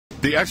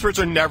The experts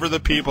are never the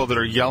people that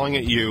are yelling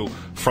at you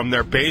from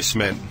their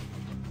basement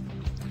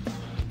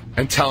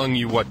and telling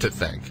you what to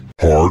think.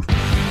 Hard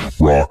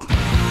Rock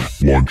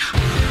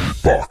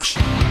Lunchbox.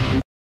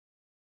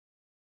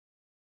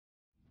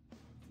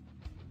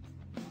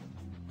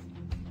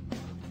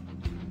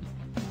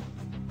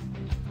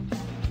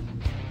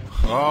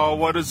 Oh,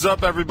 what is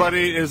up,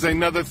 everybody? It's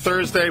another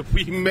Thursday.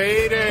 We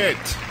made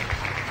it.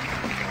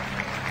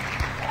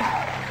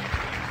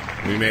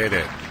 We made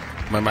it.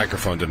 My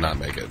microphone did not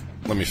make it.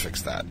 Let me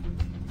fix that.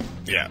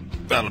 Yeah,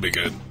 that'll be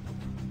good.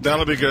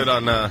 That'll be good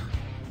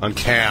on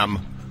cam.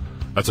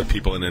 That's what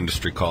people in the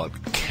industry call it,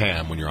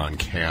 cam, when you're on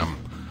cam.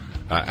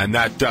 And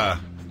that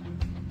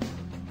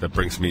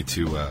brings me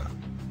to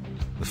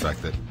the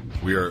fact that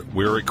we're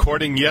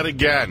recording yet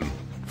again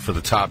for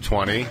the top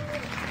 20.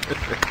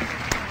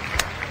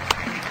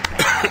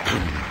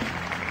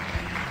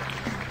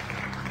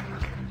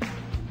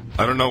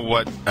 I don't know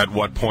at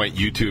what point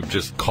YouTube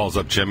just calls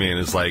up Jimmy and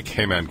is like,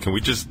 hey man, can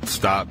we just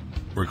stop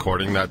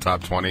recording that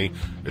top 20?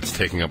 It's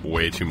taking up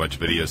way too much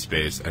video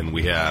space, and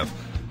we have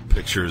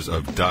pictures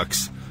of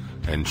ducks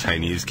and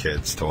Chinese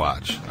kids to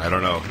watch. I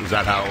don't know. Is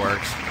that how it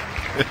works?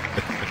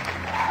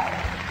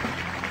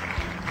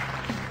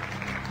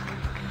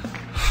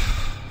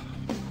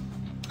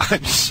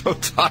 I'm so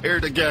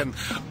tired again.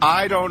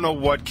 I don't know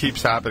what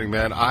keeps happening,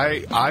 man.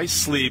 I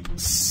sleep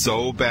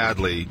so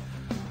badly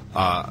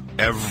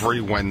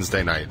every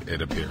Wednesday night,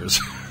 it appears.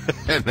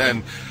 And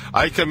then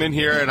I come in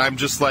here and I'm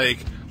just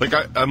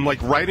I'm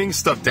writing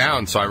stuff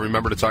down so I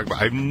remember to talk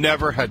about. I've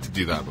never had to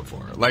do that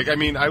before.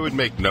 I would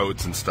make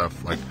notes and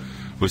stuff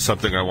with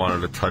something I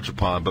wanted to touch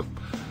upon, but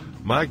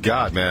my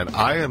God, man,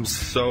 I am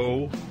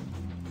so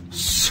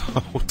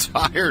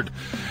tired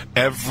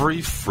every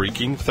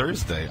freaking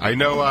Thursday. I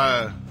know,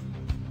 I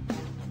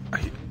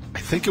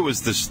think it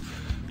was this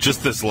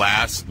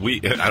last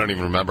week. I don't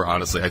even remember,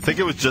 honestly. I think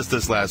it was just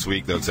this last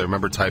week, though, because I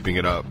remember typing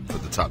it up for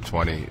the top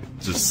 20,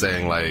 just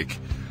saying,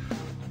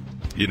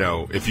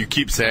 if you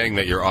keep saying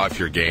that you're off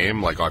your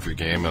game,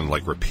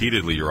 and,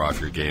 repeatedly you're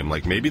off your game,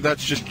 maybe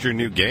that's just your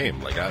new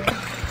game.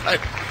 I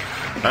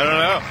don't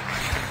know.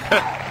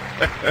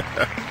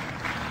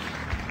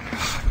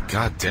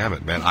 God damn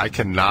it, man. I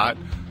cannot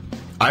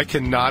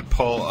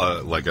pull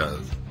a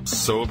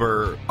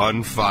sober,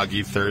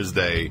 unfoggy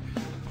Thursday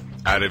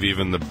out of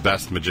even the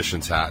best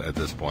magician's hat at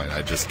this point.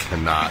 I just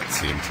cannot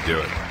seem to do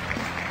it.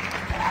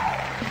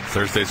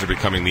 Thursdays are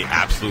becoming the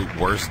absolute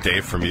worst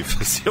day for me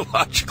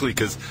physiologically,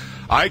 because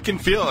I can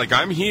feel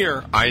I'm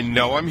here. I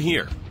know I'm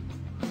here.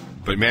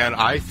 But, man,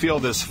 I feel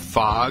this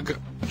fog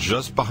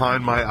just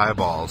behind my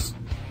eyeballs,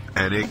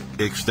 and it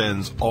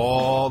extends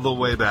all the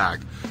way back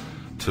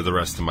to the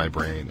rest of my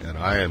brain, and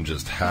I am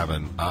just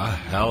having a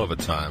hell of a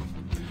time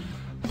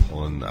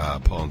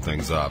pulling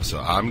things off. So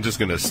I'm just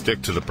going to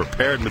stick to the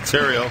prepared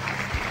material.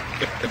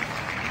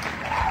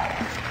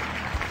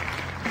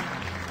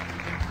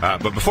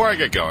 But before I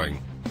get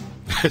going,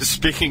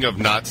 speaking of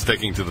not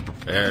sticking to the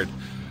prepared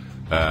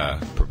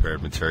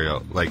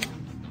material,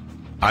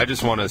 I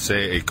just want to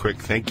say a quick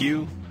thank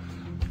you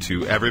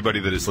to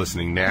everybody that is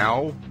listening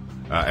now,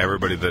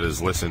 everybody that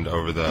has listened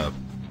over the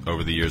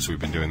years we've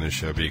been doing this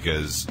show,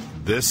 because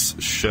this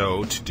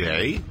show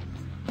today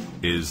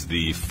is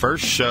the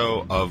first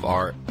show of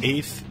our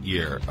 8th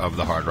year of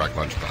the Hard Rock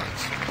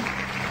Lunchbox.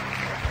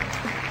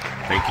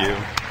 Thank you.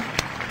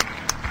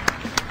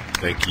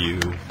 Thank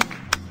you.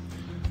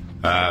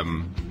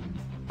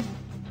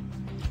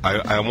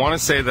 I want to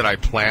say that I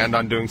planned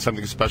on doing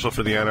something special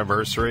for the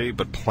anniversary,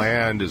 but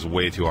planned is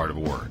way too hard of a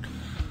word.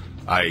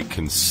 I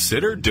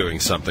considered doing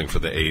something for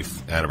the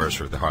 8th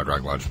anniversary of the Hard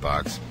Rock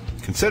Lunchbox.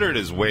 Considered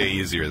is way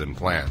easier than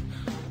planned,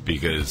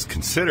 because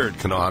considered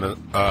can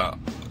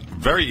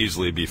very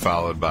easily be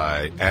followed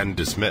by and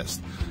dismissed,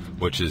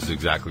 which is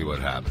exactly what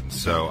happened.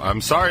 So I'm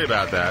sorry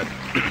about that.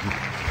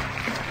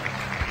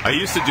 I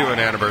used to do an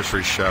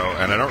anniversary show,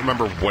 and I don't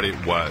remember what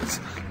it was,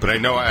 but I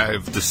know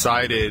I've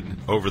decided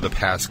over the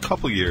past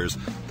couple years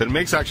that it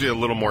makes actually a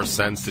little more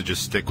sense to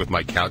just stick with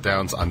my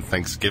countdowns on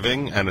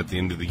Thanksgiving and at the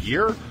end of the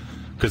year,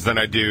 because then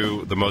I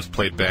do the most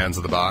played bands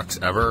of the box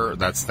ever.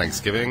 That's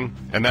Thanksgiving,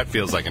 and that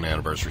feels like an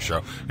anniversary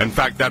show. In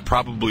fact, that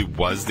probably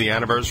was the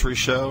anniversary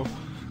show,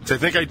 because I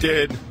think I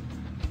did.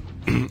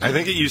 I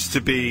think it used to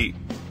be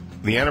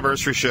the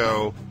anniversary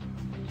show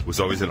was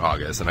always in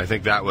August, and I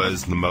think that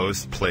was the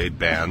most played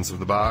bands of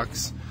the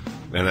box.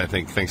 And I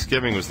think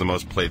Thanksgiving was the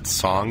most played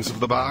songs of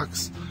the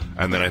box,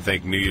 and then I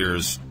think New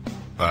Year's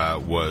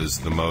was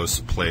the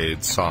most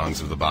played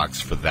songs of the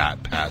box for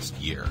that past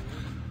year.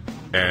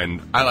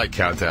 And I like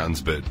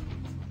countdowns, but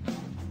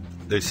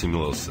they seem a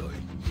little silly.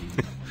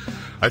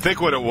 I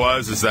think what it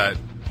was is that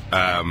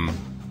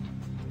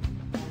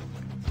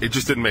it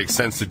just didn't make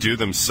sense to do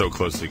them so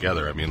close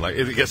together. I mean, I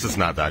guess it's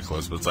not that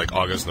close, but it's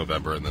August,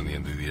 November, and then the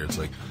end of the year. It's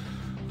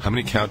how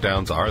many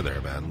countdowns are there,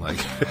 man?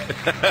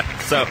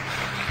 So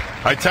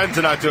I tend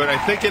to not do it. I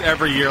think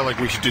every year,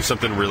 we should do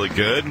something really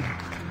good.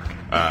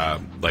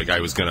 I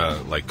was going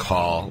to,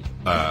 call,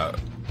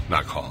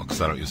 not call,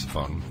 because I don't use the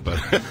phone, but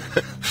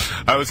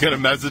I was going to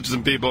message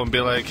some people and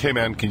be like, hey,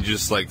 man, can you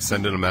just, like,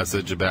 send in a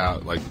message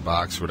about, like, the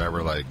box or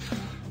whatever, like,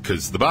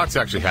 because the box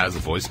actually has a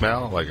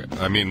voicemail.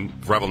 Like, I mean,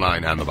 Revel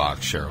 9 and the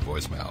box share a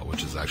voicemail,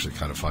 which is actually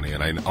kind of funny,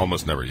 and I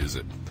almost never use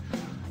it.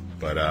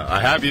 But I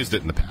have used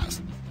it in the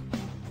past,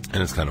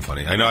 and it's kind of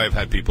funny. I know I've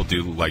had people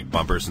do, like,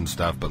 bumpers and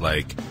stuff, but,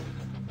 like,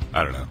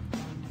 I don't know.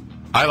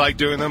 I like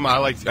doing them.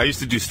 I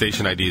used to do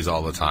station IDs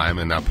all the time,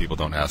 and now people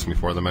don't ask me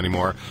for them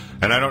anymore.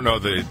 And I don't know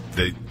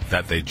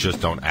that they just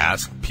don't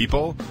ask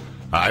people.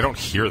 I don't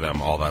hear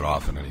them all that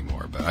often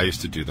anymore, but I used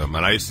to do them,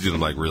 and I used to do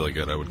them, like, really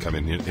good. I would come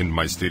in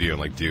my studio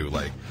and, like, do,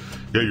 like,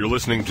 yeah, you're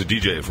listening to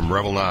DJ from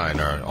Revel 9,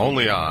 or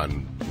only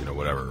on, you know,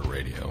 whatever,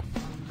 radio.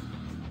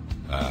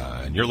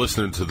 And you're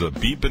listening to the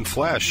Beep and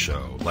Flash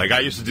show. Like,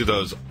 I used to do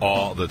those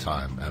all the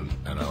time, and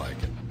I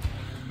like it.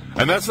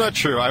 And that's not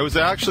true. I was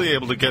actually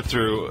able to get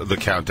through the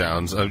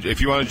countdowns.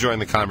 If you want to join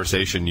the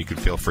conversation, you can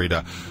feel free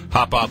to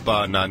hop up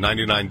on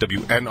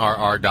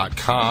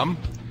 99WNRR.com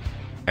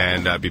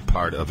and be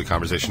part of the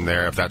conversation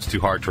there. If that's too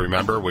hard to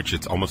remember, which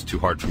it's almost too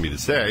hard for me to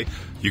say,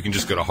 you can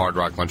just go to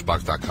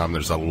hardrocklunchbox.com.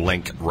 There's a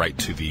link right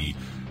to the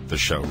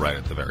show right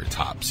at the very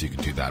top, so you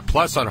can do that.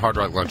 Plus, on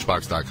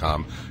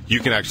hardrocklunchbox.com, you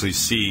can actually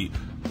see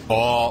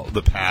all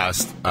the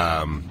past...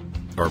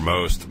 or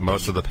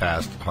most of the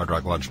past Hard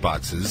Rock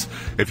Lunchboxes,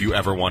 if you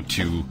ever want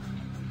to,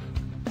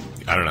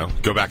 I don't know,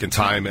 go back in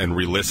time and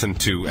re-listen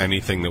to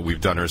anything that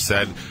we've done or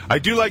said. I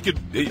did like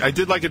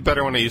it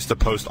better when I used to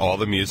post all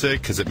the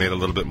music, because it made a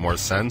little bit more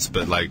sense,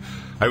 but, like,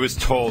 I was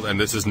told, and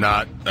this is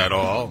not at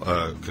all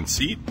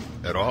conceit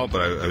at all,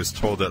 but I was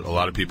told that a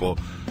lot of people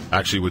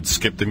actually would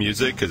skip the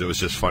music because it was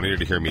just funnier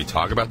to hear me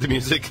talk about the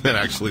music than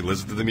actually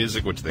listen to the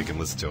music, which they can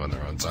listen to on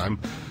their own time.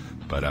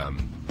 But,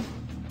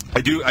 I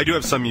do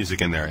have some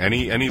music in there.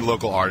 Any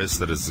local artist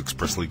that has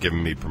expressly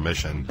given me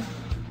permission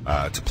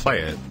to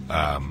play it,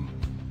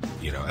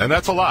 you know, and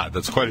that's a lot.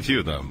 That's quite a few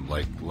of them,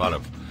 like a lot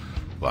of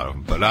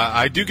them. But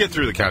I do get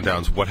through the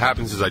countdowns. What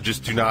happens is I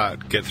just do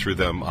not get through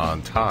them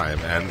on time,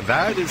 and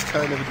that is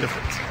kind of a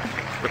difference.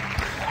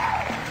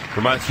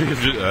 Reminds me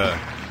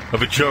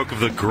of a joke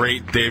of the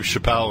great Dave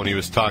Chappelle when he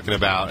was talking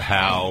about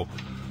how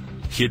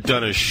he had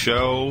done a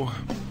show.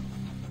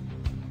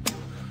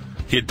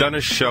 He had done a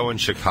show in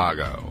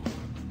Chicago.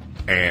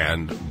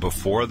 And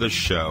before the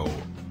show,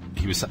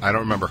 I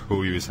don't remember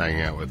who he was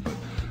hanging out with, but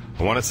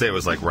I want to say it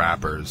was like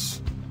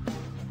rappers,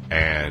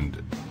 and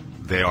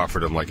they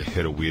offered him like a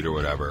hit of weed or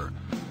whatever,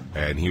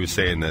 and he was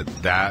saying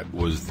that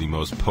was the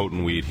most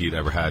potent weed he'd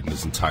ever had in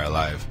his entire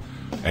life,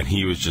 and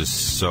he was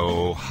just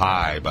so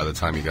high by the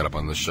time he got up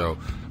on the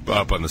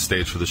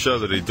stage for the show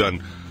that he'd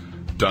done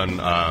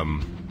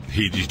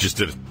he just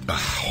did a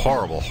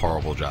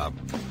horrible job,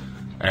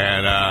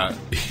 and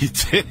he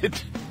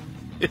did.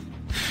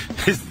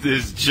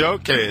 His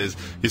joke is,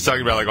 he's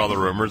talking about, like, all the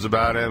rumors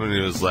about him, and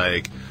he was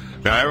like,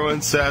 now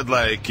everyone said,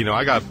 like, you know,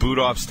 I got booed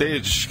off stage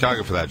in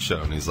Chicago for that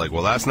show, and he's like,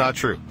 well, that's not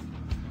true.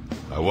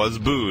 I was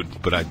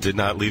booed, but I did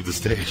not leave the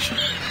stage.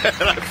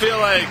 And I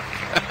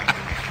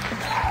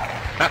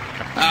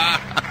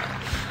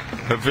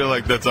feel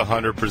like that's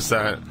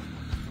 100%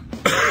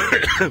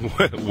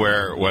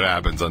 where what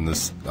happens on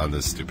this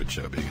stupid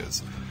show,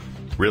 because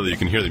really you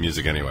can hear the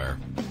music anywhere.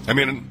 I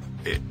mean,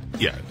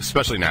 yeah,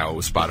 especially now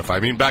with Spotify. I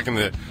mean, back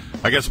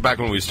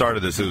when we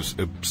started this,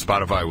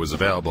 Spotify was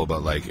available,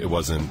 but, like, it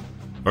wasn't,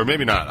 or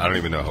maybe not. I don't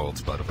even know how old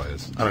Spotify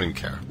is. I don't even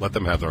care. Let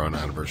them have their own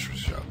anniversary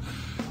show.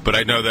 But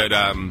I know that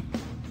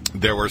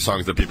there were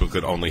songs that people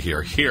could only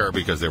hear here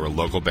because they were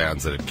local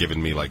bands that had given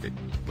me like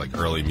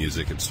early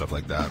music and stuff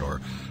like that,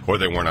 or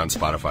they weren't on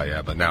Spotify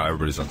yet. But now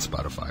everybody's on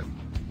Spotify.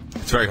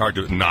 It's very hard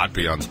to not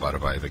be on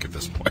Spotify, I think, at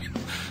this point.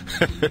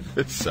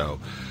 So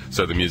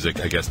the music,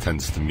 I guess,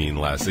 tends to mean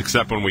less,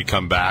 except when we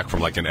come back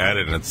from, like, an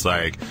edit, and it's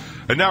like,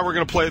 and now we're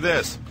going to play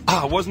this.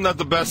 Wasn't that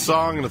the best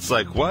song? And it's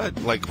like,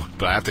 what? Like,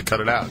 but I have to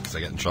cut it out because I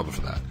get in trouble for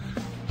that.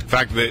 In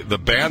fact, the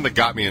band that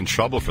got me in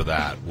trouble for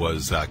that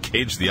was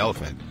Cage the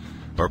Elephant,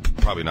 or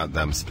probably not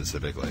them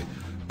specifically,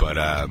 but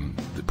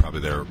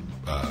probably their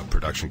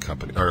production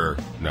company, or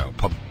no,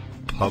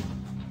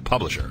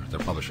 publisher, their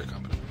publisher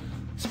company.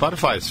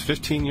 Spotify is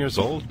 15 years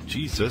old?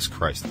 Jesus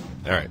Christ.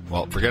 All right,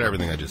 well, forget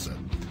everything I just said.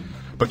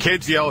 But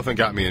Cage the Elephant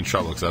got me in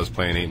trouble because I was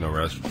playing Ain't No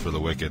Rest for the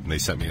Wicked, and they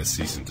sent me a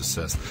cease and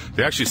desist.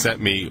 They actually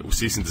sent me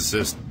cease and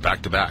desist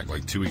back-to-back,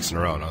 like 2 weeks in a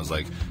row, and I was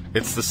like,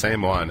 it's the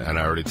same one, and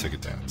I already took it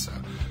down. So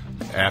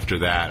after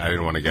that, I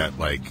didn't want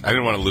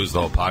to lose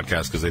the whole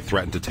podcast because they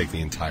threatened to take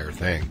the entire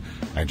thing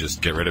and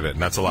just get rid of it.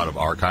 And that's a lot of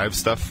archive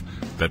stuff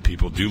that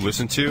people do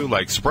listen to.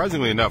 Like,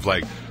 surprisingly enough,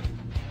 like,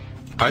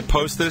 I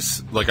post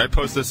this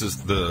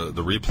as the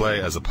replay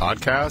as a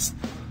podcast,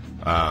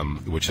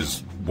 which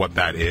is what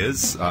that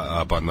is,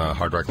 up on the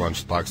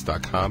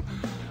hardrocklunchbox.com.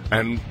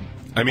 And,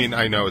 I mean,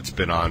 I know it's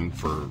been on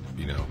for,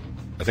 you know,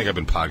 I think I've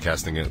been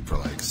podcasting it for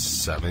like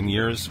 7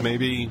 years,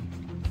 maybe.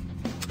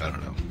 I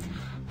don't know.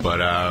 But,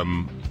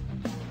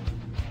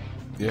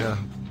 yeah.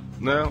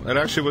 No, it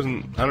actually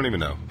wasn't, I don't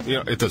even know. You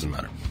know, it doesn't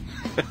matter.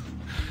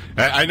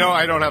 I know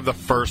I don't have the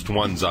first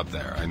ones up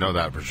there. I know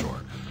that for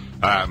sure.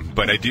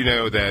 But I do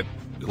know that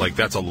like,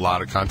 that's a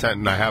lot of content,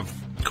 and I have,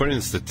 according to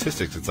the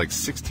statistics, it's like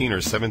 16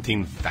 or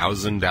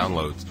 17,000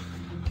 downloads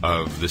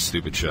of this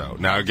stupid show.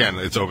 Now, again,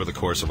 it's over the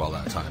course of all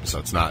that time, so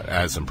it's not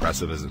as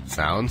impressive as it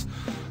sounds,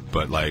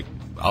 but, like,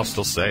 I'll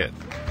still say it.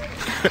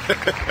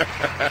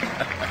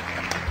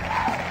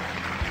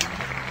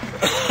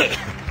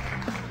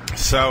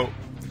 So,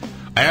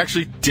 I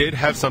actually did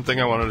have something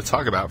I wanted to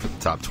talk about for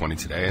the top 20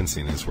 today, and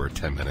seeing as we're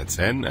 10 minutes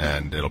in,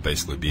 and it'll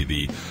basically be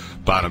the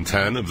bottom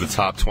 10 of the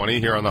top 20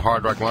 here on the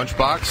Hard Rock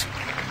Lunchbox.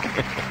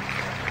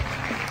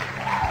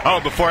 Oh,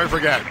 before I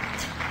forget,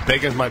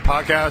 Bacon's My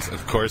Podcast,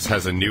 of course,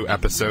 has a new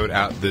episode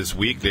out this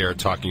week. They are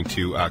talking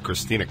to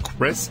Christina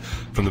Chris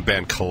from the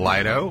band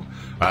Kaleido.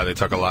 They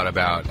talk a lot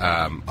about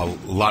a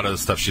lot of the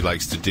stuff she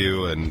likes to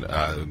do, and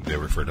they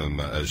refer to them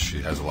as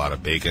she has a lot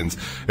of bacons.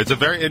 It's a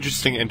very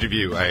interesting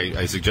interview.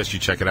 I suggest you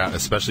check it out,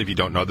 especially if you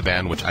don't know the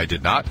band, which I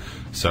did not.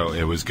 So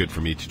it was good for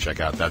me to check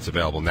out. That's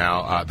available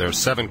now. There's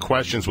 7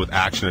 questions with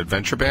Action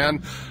Adventure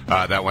Band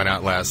that went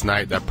out last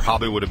night. That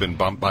probably would have been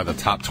bumped by the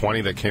top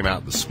 20 that came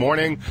out this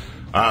morning.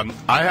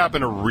 I happen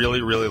to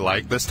really, really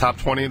like this top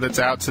 20 that's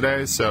out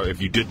today, so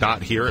if you did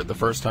not hear it the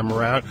first time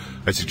around,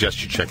 I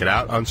suggest you check it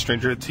out on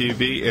Stranger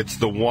TV. It's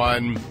the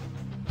one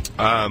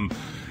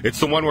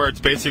where it's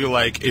basically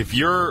like, if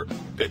you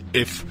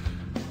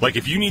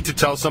need to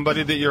tell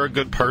somebody that you're a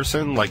good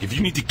person, like, if you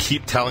need to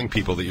keep telling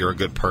people that you're a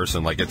good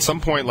person, like, at some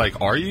point,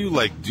 like, are you,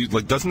 like,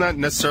 doesn't that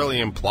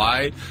necessarily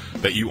imply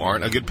that you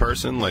aren't a good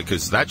person? Like,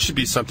 because that should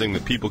be something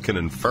that people can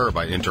infer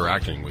by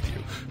interacting with you.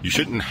 You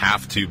shouldn't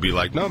have to be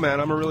like, no, man,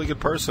 I'm a really good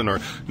person,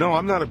 or, no,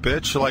 I'm not a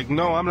bitch, or, like,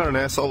 no, I'm not an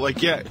asshole.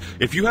 Like, yeah,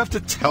 if you have to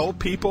tell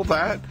people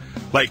that,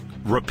 like,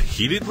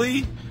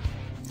 repeatedly,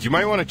 you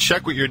might want to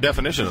check what your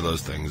definition of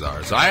those things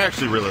are. So I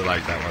actually really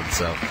like that one,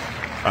 so...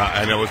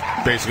 and it was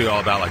basically all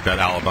about, like, that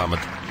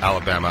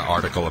Alabama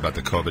article about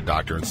the COVID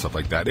doctor and stuff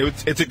like that.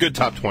 It's a good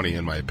top 20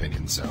 in my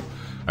opinion, so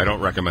I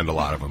don't recommend a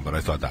lot of them, but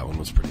I thought that one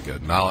was pretty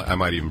good, and I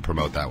might even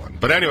promote that one.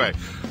 But anyway,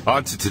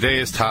 on to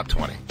today's top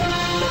 20.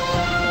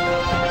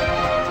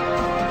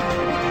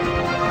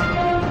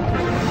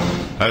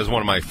 That is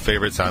one of my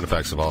favorite sound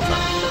effects of all time.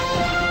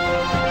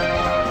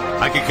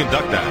 I can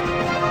conduct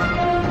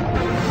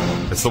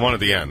that. It's the one at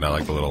the end. I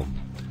like the little...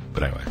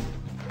 But anyway.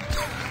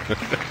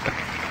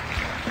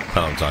 That's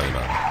what I'm talking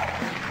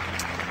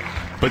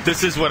about. But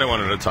this is what I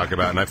wanted to talk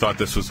about, and I thought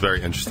this was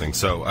very interesting.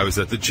 So I was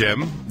at the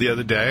gym the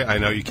other day. I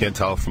know you can't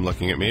tell from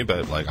looking at me,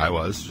 but, like, I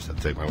was. Just have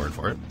to take my word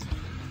for it.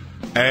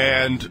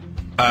 And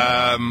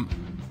on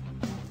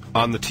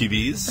the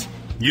TVs,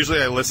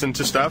 usually I listen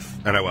to stuff,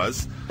 and I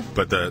was,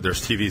 but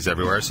there's TVs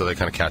everywhere, so they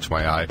kind of catch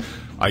my eye.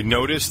 I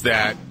noticed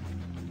that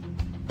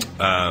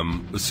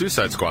the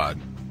Suicide Squad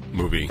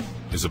movie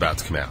is about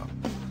to come out.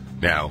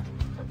 Now,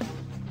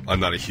 I'm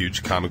not a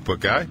huge comic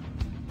book guy.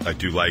 I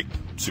do like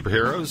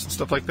superheroes and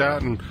stuff like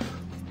that, and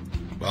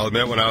I'll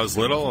admit, when I was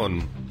little,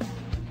 and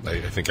I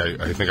think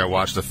I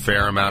watched a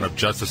fair amount of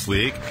Justice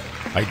League.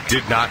 I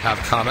did not have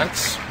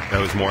comics. I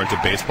was more into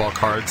baseball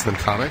cards than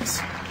comics.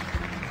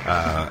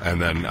 And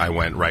then I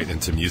went right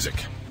into music,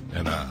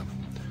 and I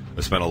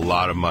spent a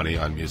lot of money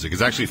on music.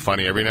 It's actually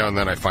funny. Every now and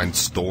then I find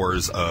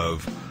stores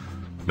of,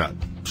 not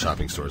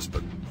shopping stores,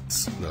 but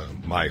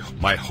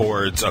my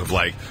hordes of,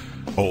 like,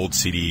 old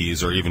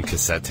CDs or even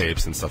cassette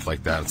tapes and stuff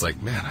like that. It's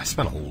like, man, I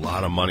spent a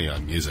lot of money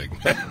on music.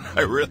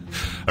 I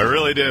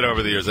really did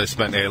over the years. I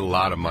spent a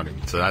lot of money.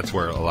 So that's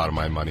where a lot of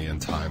my money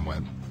and time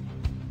went.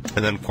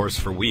 And then, of course,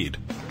 for weed.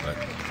 But,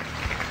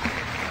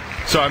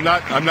 so I'm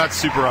not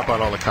super up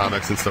on all the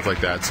comics and stuff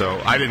like that.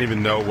 So I didn't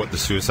even know what the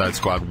Suicide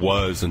Squad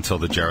was until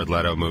the Jared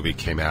Leto movie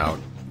came out,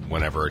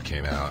 whenever it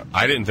came out.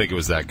 I didn't think it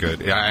was that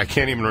good. I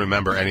can't even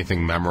remember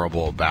anything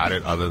memorable about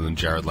it other than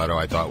Jared Leto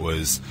I thought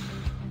was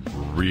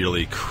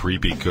really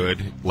creepy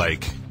good.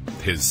 Like,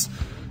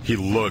 he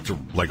looked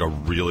like a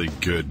really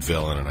good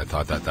villain, and I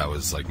thought that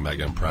was, like,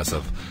 mega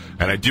impressive.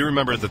 And I do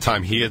remember at the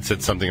time he had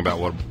said something about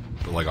what,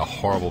 like, a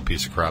horrible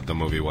piece of crap the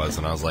movie was,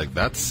 and I was like,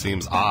 that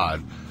seems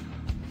odd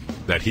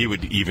that he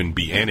would even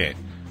be in it.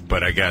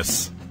 But I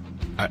guess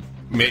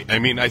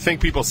I think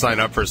people sign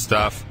up for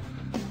stuff,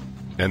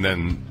 and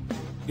then,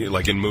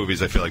 like, in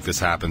movies, I feel like this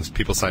happens.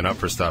 People sign up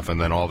for stuff, and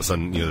then all of a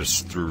sudden,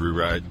 there's through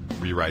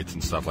rewrites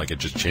and stuff, like, it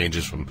just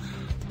changes from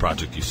the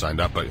project you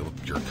signed up, but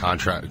you're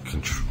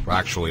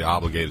contractually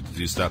obligated to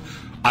do stuff.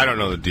 I don't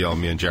know the deal.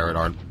 Me and Jared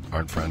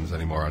aren't friends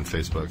anymore on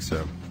Facebook,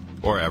 so,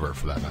 or ever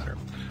for that matter.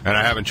 And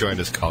I haven't joined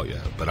his cult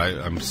yet, but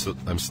I'm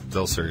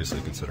still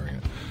seriously considering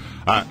it.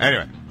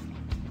 Anyway,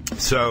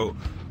 so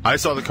I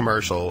saw the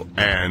commercial,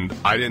 and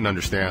I didn't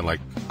understand.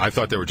 Like, I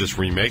thought they were just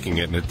remaking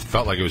it, and it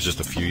felt like it was just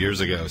a few years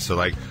ago. So,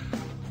 like,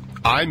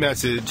 I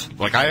messaged,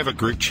 like, I have a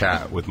group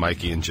chat with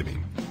Mikey and Jimmy.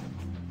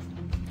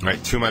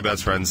 Right, 2 of my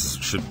best friends,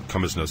 should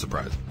come as no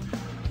surprise.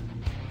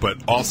 But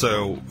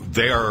also,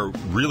 they are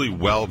really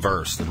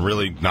well-versed and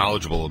really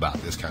knowledgeable about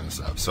this kind of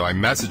stuff. So I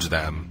messaged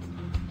them,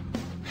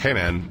 hey,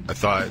 man, I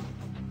thought,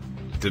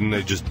 didn't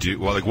they just do,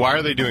 well, like, why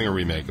are they doing a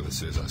remake of the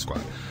Suicide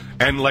Squad?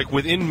 And, like,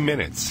 within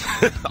minutes,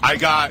 I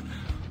got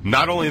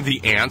not only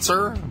the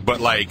answer, but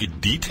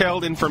like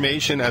detailed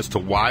information as to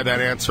why that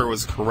answer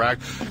was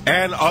correct,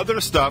 and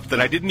other stuff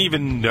that I didn't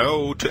even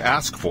know to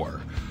ask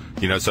for.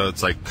 You know, so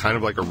it's like kind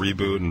of like a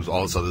reboot and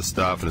all this other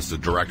stuff, and it's the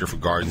director for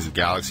Guardians of the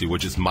Galaxy,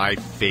 which is my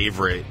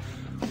favorite.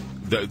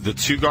 The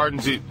two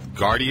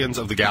Guardians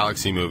of the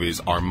Galaxy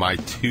movies are my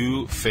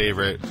two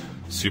favorite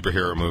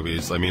superhero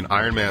movies. I mean,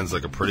 Iron Man's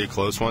like a pretty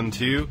close one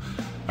too,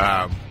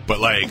 but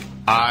like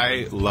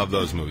I love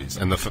those movies,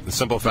 and the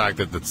simple fact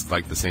that it's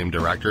like the same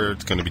director,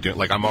 it's going to be doing.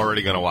 Like, I'm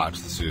already going to watch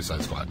the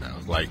Suicide Squad now,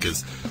 like,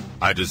 because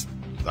I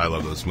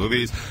love those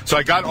movies. So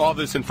I got all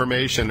this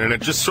information, and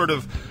it just sort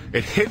of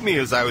it hit me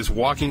as I was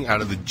walking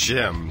out of the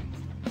gym.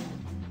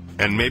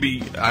 And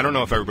maybe, I don't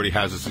know if everybody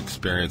has this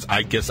experience.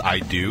 I guess I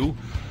do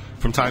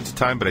from time to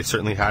time, but I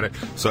certainly had it.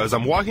 So as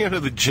I'm walking out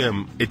of the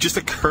gym, it just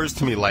occurs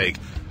to me, like,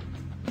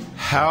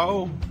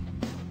 how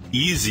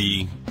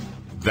easy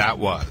that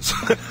was.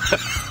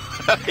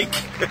 Like,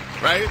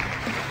 right?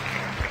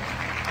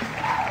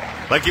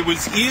 Like, it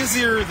was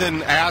easier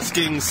than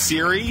asking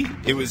Siri.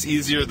 It was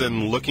easier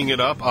than looking it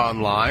up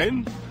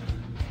online.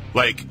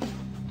 Like,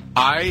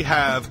 I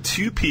have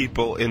two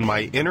people in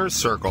my inner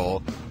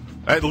circle,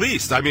 at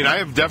least. I mean, I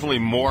have definitely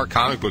more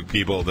comic book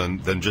people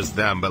than just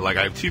them, but like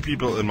I have two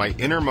people in my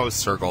innermost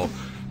circle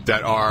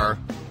that are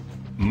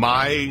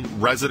my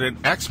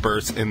resident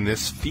experts in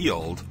this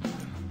field.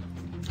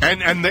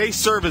 And they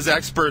serve as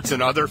experts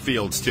in other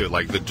fields too.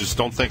 Like, just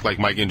don't think like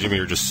Mike and Jimmy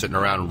are just sitting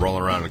around and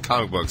rolling around in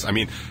comic books. I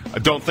mean,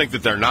 don't think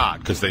that they're not,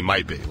 because they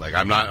might be. Like,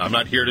 I'm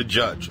not here to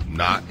judge. I'm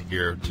not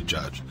here to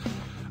judge.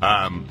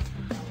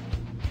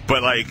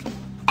 But like,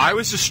 I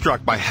was just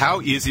struck by how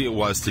easy it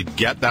was to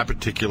get that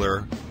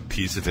particular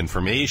piece of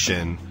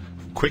information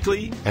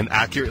quickly and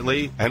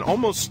accurately and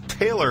almost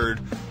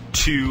tailored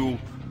to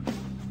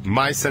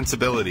my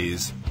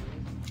sensibilities,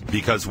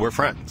 because we're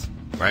friends,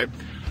 right?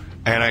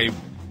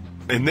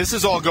 And this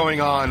is all going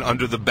on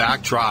under the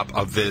backdrop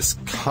of this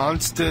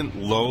constant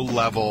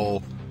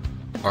low-level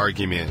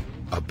argument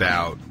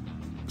about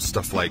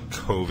stuff like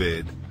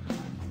COVID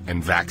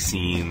and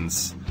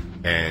vaccines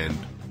and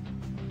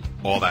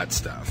all that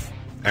stuff.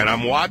 And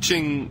I'm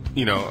watching,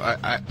 you know,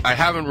 I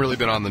haven't really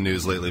been on the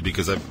news lately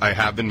because I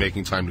have been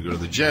making time to go to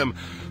the gym,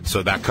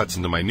 so that cuts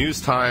into my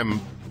news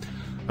time.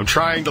 I'm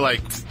trying to,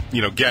 like,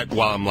 you know, get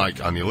while I'm,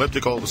 like, on the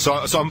elliptical. So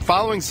I'm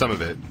following some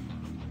of it.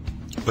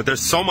 But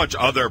there's so much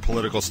other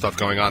political stuff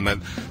going on that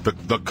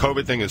the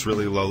COVID thing is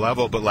really low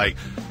level. But, like,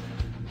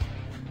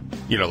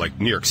 you know, like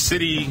New York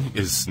City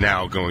is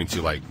now going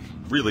to, like,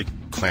 really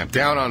clamp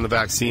down on the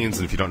vaccines.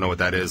 And if you don't know what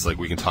that is, like,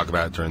 we can talk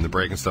about it during the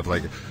break and stuff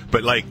like that.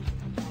 But, like,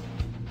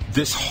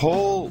 this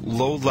whole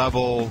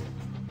low-level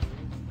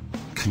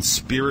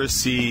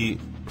conspiracy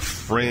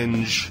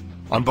fringe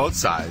on both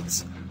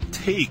sides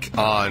take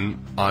on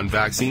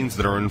vaccines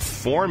that are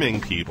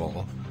informing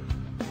people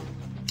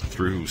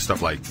through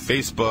stuff like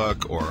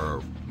Facebook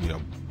or, you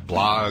know,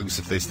 blogs,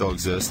 if they still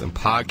exist, and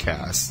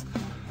podcasts.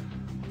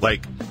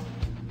 Like,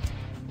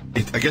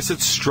 I guess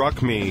it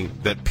struck me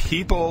that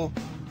people,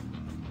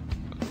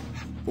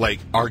 like,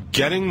 are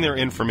getting their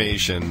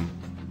information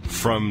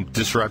from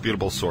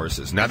disreputable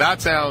sources. Now,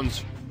 that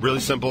sounds really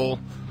simple,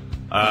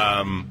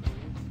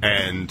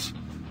 and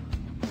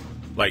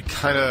like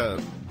kind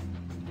of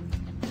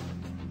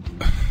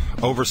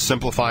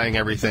oversimplifying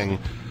everything,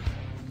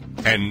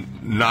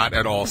 and not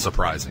at all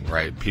surprising,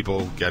 right?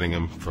 People getting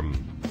them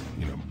from,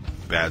 you know,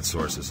 bad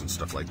sources and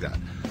stuff like that.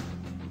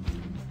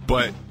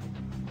 But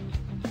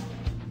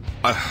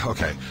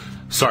okay,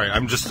 sorry,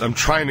 I'm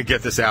trying to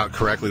get this out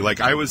correctly. Like,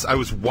 I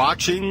was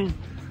watching.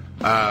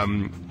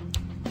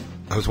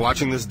 I was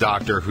watching this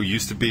doctor who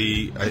used to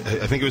be,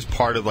 I think it was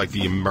part of, like,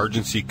 the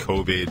emergency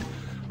COVID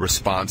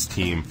response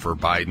team for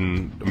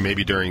Biden,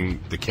 maybe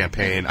during the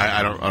campaign.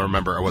 I don't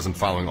remember. I wasn't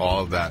following all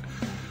of that.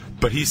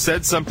 But he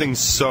said something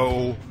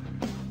so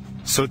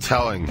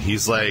telling.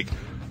 He's like,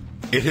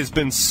 it has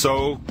been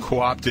so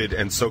co-opted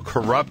and so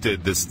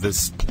corrupted,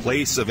 this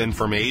place of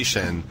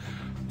information,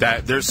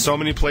 that there's so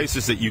many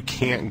places that you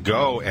can't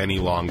go any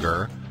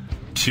longer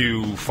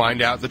to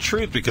find out the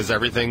truth, because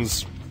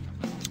everything's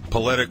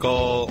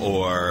political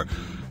or,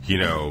 you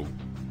know,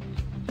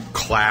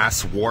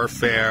 class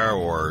warfare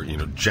or, you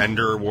know,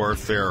 gender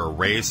warfare or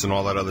race and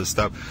all that other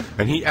stuff.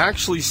 And he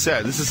actually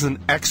said, this is an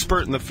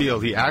expert in the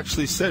field, he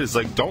actually said, it's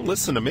like, don't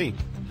listen to me.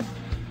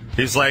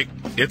 He's like,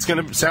 it's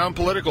going to sound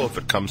political if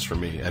it comes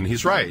from me. And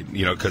he's right,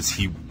 you know, because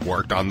he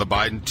worked on the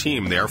Biden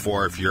team.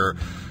 Therefore, if you're,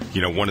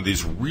 you know, one of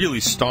these really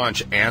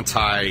staunch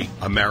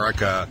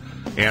anti-America,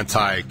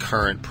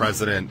 anti-current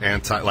president,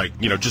 like,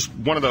 you know, just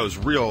one of those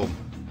real,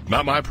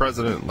 not my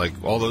president, like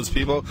all those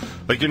people,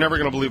 like, you're never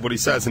going to believe what he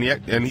says.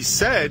 And he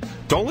said,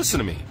 don't listen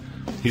to me.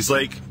 He's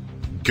like,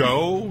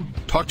 go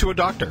talk to a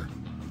doctor.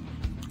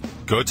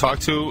 Go talk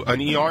to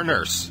an ER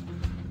nurse.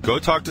 Go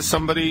talk to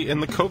somebody in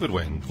the COVID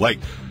wing. Like,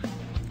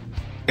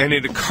 and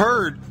it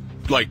occurred,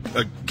 like,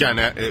 again,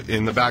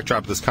 in the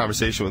backdrop of this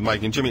conversation with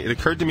Mike and Jimmy, it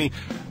occurred to me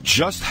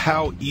just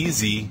how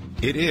easy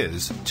it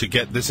is to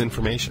get this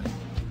information.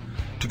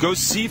 To go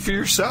see for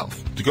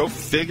yourself. To go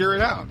figure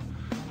it out.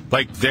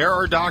 Like, there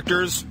are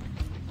doctors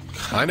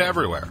kind of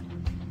everywhere.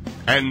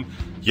 And,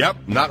 yep,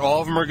 not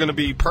all of them are going to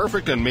be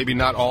perfect, and maybe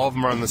not all of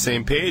them are on the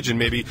same page, and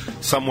maybe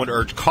some would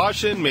urge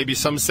caution, maybe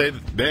some say,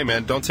 hey,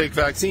 man, don't take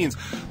vaccines.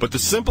 But the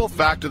simple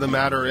fact of the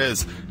matter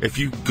is, if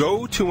you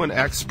go to an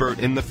expert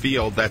in the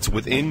field that's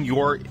within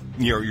your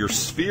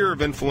sphere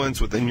of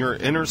influence, within your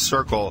inner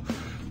circle,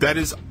 that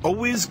is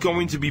always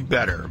going to be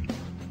better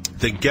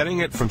than getting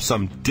it from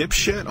some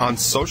dipshit on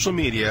social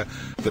media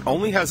that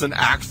only has an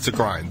axe to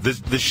grind.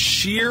 The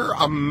sheer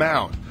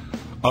amount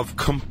of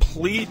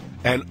complete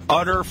and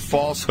utter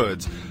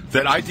falsehoods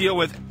that I deal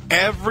with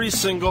every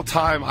single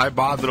time I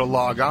bother to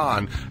log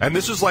on. And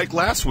this was like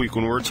last week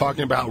when we were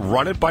talking about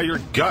run it by your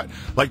gut.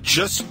 Like,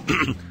 just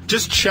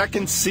check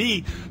and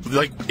see,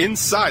 like,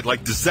 inside.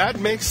 Like, does that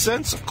make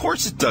sense? Of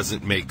course it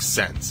doesn't make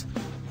sense.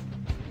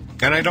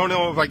 And I don't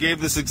know if I gave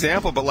this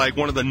example, but, like,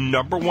 one of the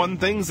number one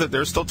things that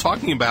they're still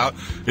talking about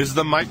is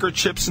the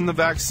microchips in the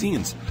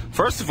vaccines.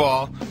 First of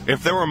all,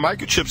 if there were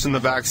microchips in the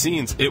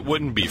vaccines, it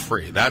wouldn't be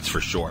free. That's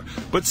for sure.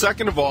 But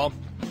second of all,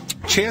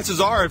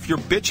 chances are, if you're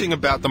bitching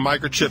about the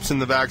microchips in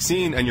the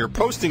vaccine and you're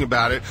posting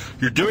about it,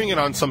 you're doing it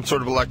on some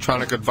sort of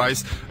electronic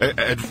device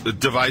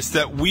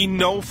that we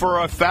know for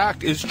a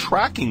fact is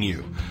tracking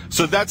you.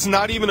 So that's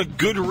not even a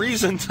good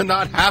reason to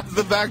not have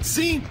the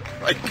vaccine.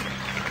 Like,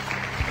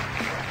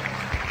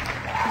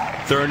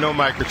 there are no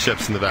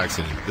microchips in the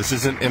vaccine. This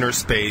isn't inner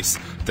space.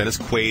 Dennis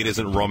Quaid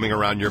isn't roaming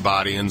around your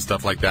body and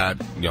stuff like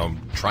that,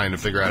 trying to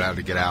figure out how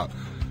to get out.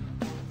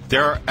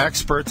 There are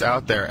experts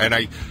out there, and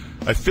I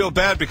feel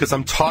bad because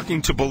I'm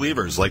talking to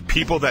believers, like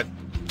people that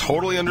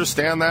totally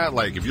understand that.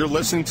 Like, if you're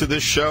listening to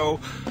this show,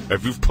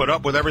 if you've put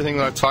up with everything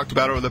that I've talked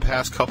about over the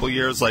past couple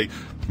years, like,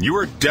 you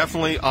are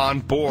definitely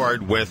on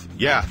board with,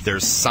 yeah,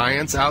 there's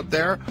science out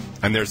there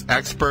and there's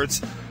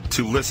experts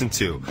to listen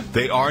to.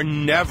 They are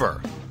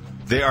never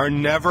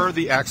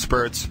the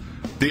experts.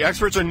 The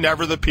experts are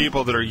never the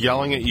people that are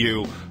yelling at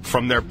you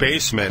from their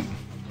basement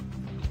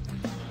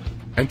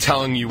and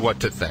telling you what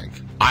to think.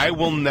 I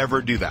will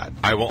never do that.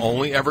 I will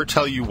only ever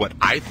tell you what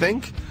I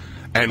think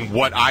and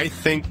what I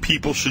think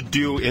people should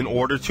do in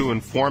order to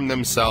inform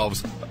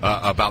themselves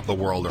about the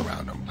world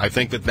around them. I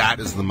think that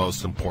is the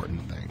most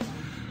important thing.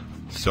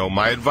 So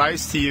my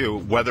advice to you,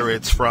 whether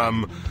it's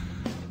from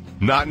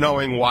not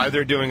knowing why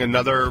they're doing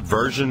another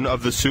version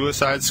of the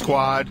Suicide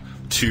Squad,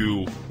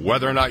 to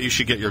whether or not you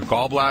should get your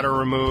gallbladder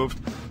removed,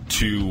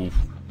 to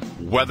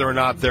whether or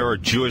not there are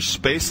Jewish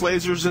space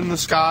lasers in the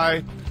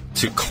sky,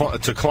 to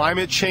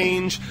climate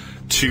change,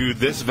 to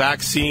this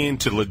vaccine,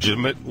 to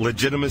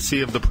legitimacy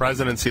of the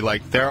presidency,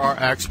 like, there are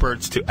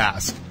experts to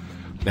ask,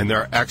 and there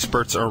are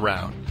experts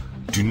around.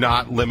 Do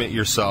not limit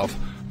yourself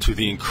to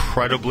the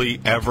incredibly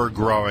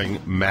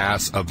ever-growing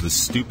mass of the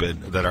stupid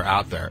that are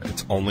out there.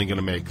 It's only going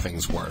to make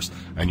things worse,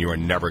 and you are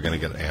never going to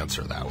get an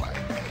answer that way.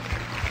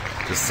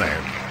 Just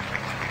saying.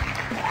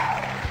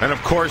 And,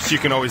 of course, you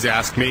can always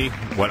ask me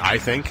what I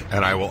think,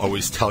 and I will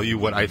always tell you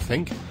what I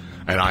think.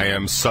 And I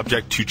am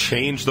subject to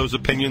change those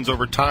opinions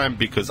over time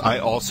because I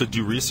also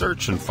do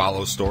research and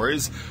follow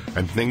stories,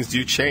 and things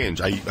do change.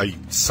 I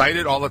cite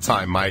it all the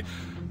time. My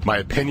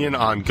opinion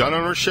on gun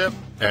ownership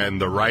and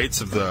the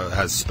rights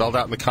as spelled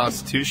out in the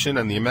Constitution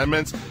and the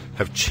amendments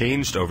have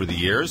changed over the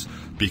years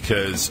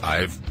because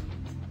I've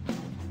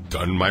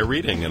done my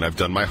reading and I've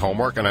done my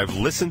homework and I've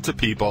listened to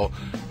people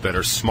that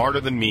are smarter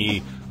than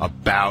me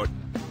about,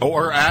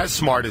 or as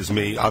smart as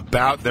me,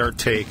 about their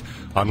take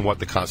on what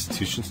the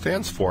Constitution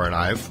stands for, and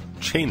I've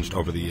changed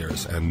over the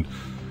years, and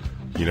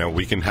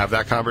we can have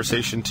that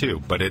conversation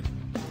too. But it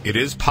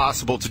is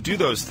possible to do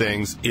those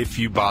things if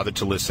you bother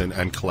to listen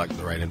and collect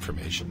the right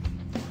information.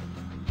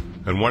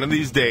 And one of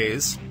these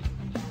days,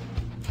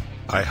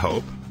 I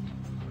hope,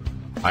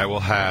 I will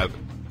have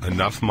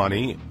enough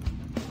money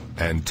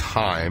and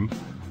time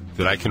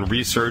that I can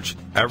research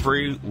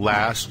every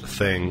last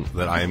thing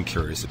that I am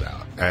curious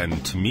about.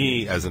 And to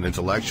me, as an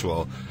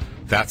intellectual,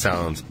 that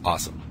sounds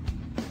awesome.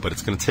 But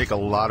it's going to take a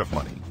lot of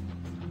money.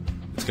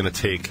 It's going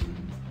to take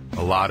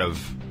a lot of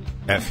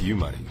FU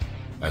money,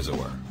 as it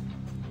were.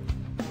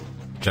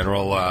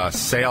 General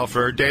sale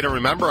for Data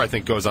Remember, I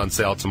think, goes on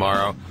sale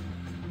tomorrow.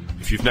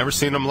 If you've never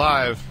seen them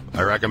live,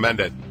 I recommend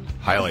it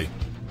highly.